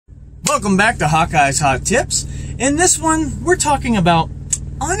Welcome back to Hawkeyes Hot Tips. In this one, we're talking about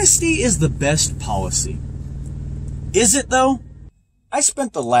honesty is the best policy. Is it though? I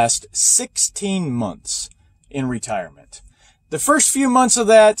spent the last 16 months in retirement. The first few months of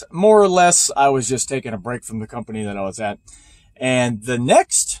that, more or less, I was just taking a break from the company that I was at. And the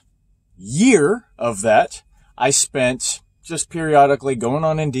next year of that, I spent just periodically going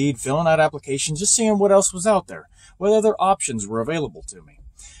on Indeed, filling out applications, just seeing what else was out there, what other options were available to me.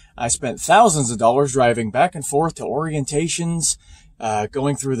 I spent thousands of dollars driving back and forth to orientations,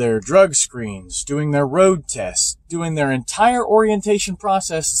 going through their drug screens, doing their road tests, doing their entire orientation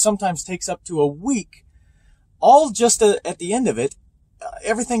process. It sometimes takes up to a week. All just at the end of it,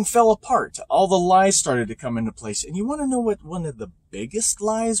 everything fell apart. All the lies started to come into place. And you want to know what one of the biggest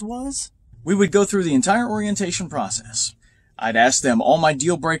lies was? We would go through the entire orientation process. I'd ask them all my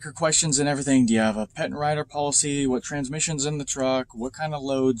deal breaker questions and everything. Do you have a pet and rider policy? What transmission's in the truck? What kind of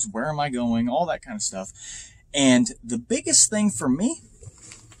loads? Where am I going? All that kind of stuff. And the biggest thing for me,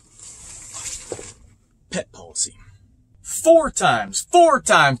 pet policy. Four times,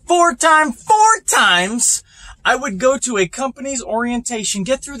 I would go to a company's orientation,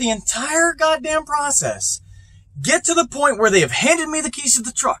 get through the entire goddamn process, get to the point where they have handed me the keys to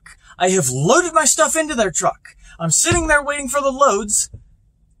the truck. I have loaded my stuff into their truck. I'm sitting there waiting for the loads,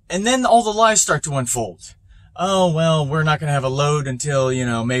 and then all the lies start to unfold. Oh, well, we're not going to have a load until,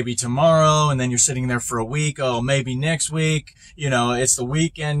 maybe tomorrow, and then you're sitting there for a week. Oh, maybe next week. It's the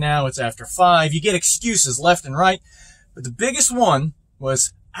weekend now. It's after 5. You get excuses left and right. But the biggest one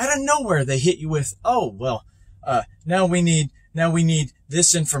was out of nowhere they hit you with, oh, well, now we need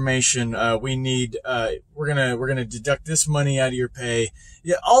this information. We're gonna deduct this money out of your pay.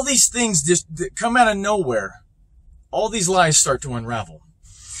 Yeah, all these things just come out of nowhere. All these lies start to unravel.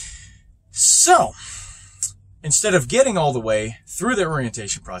 So, instead of getting all the way through the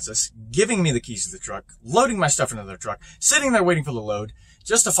orientation process, giving me the keys to the truck, loading my stuff into their truck, sitting there waiting for the load,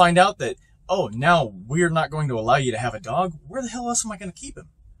 just to find out that, oh, now we're not going to allow you to have a dog, where the hell else am I going to keep him?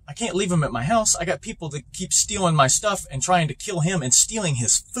 I can't leave him at my house. I got people that keep stealing my stuff and trying to kill him and stealing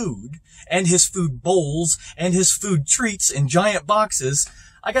his food and his food bowls and his food treats in giant boxes.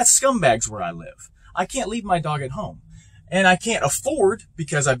 I got scumbags where I live. I can't leave my dog at home. And I can't afford,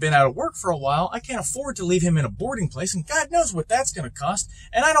 because I've been out of work for a while, I can't afford to leave him in a boarding place, and God knows what that's going to cost.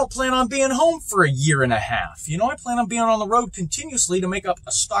 And I don't plan on being home for a year and a half. I plan on being on the road continuously to make up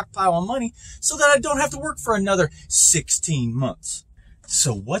a stockpile of money so that I don't have to work for another 16 months.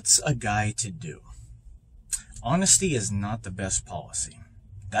 So what's a guy to do? Honesty is not the best policy.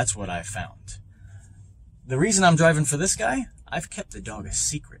 That's what I found. The reason I'm driving for this guy, I've kept the dog a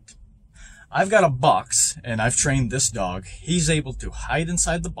secret. I've got a box, and I've trained this dog. He's able to hide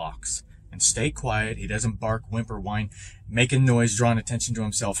inside the box and stay quiet. He doesn't bark, whimper, whine, making noise, drawing attention to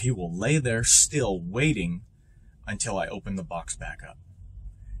himself. He will lay there still waiting until I open the box back up.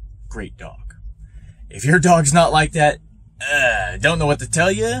 Great dog. If your dog's not like that, don't know what to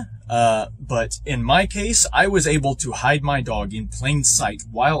tell you. But in my case, I was able to hide my dog in plain sight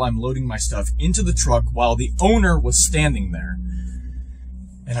while I'm loading my stuff into the truck while the owner was standing there.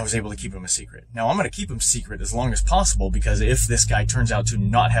 And I was able to keep him a secret. Now, I'm going to keep him secret as long as possible, because if this guy turns out to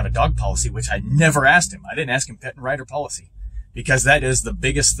not have a dog policy, which I never asked him, I didn't ask him pet and rider policy, because that is the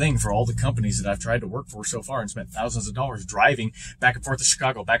biggest thing for all the companies that I've tried to work for so far and spent thousands of dollars driving back and forth to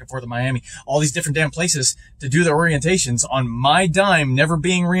Chicago, back and forth to Miami, all these different damn places to do their orientations on my dime, never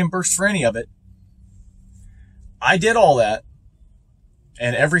being reimbursed for any of it. I did all that.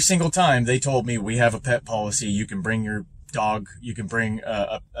 And every single time they told me, we have a pet policy, you can bring your dog, you can bring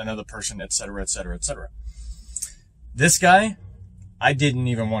another person, etc., etc., etc. This guy, I didn't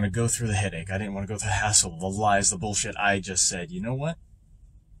even want to go through the headache. I didn't want to go through the hassle, the lies, the bullshit. I just said, you know what?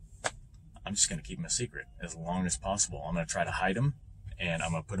 I'm just going to keep him a secret as long as possible. I'm going to try to hide him, and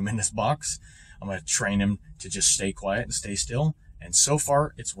I'm going to put him in this box. I'm going to train him to just stay quiet and stay still. And so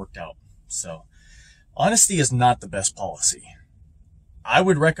far, it's worked out. So, honesty is not the best policy. I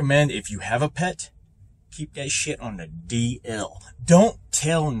would recommend, if you have a pet, keep that shit on the DL. Don't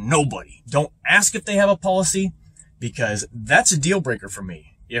tell nobody. Don't ask if they have a policy, because that's a deal breaker for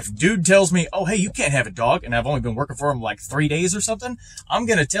me. If dude tells me, oh, hey, you can't have a dog, and I've only been working for him like 3 days or something, I'm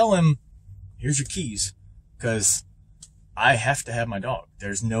going to tell him, here's your keys, because I have to have my dog.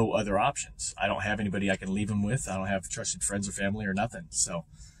 There's no other options. I don't have anybody I can leave him with. I don't have trusted friends or family or nothing. So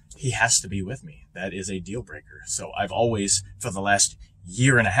he has to be with me. That is a deal breaker. So I've always, for the last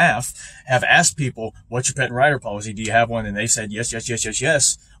year and a half, have asked people, what's your pet and rider policy? Do you have one? And they said,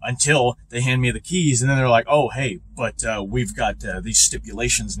 yes, until they hand me the keys. And then they're like, oh, hey, but we've got these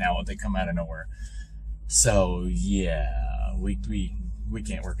stipulations now, and they come out of nowhere. So yeah, we we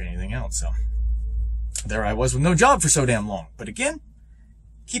can't work anything out. So there I was with no job for so damn long. But again,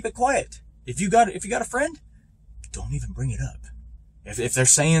 keep it quiet. If you got a friend, don't even bring it up. If they're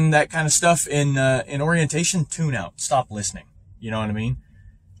saying that kind of stuff in orientation, tune out. Stop listening. You know what I mean?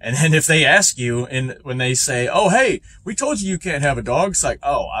 And then if they ask you, and when they say, "Oh, hey, we told you can't have a dog," it's like,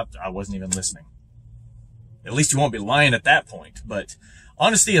 "Oh, I wasn't even listening." At least you won't be lying at that point. But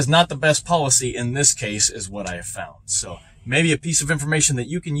honesty is not the best policy in this case, is what I have found. So maybe a piece of information that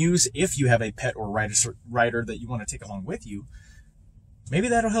you can use if you have a pet or rider that you want to take along with you. Maybe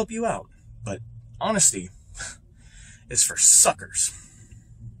that'll help you out. But honesty is for suckers.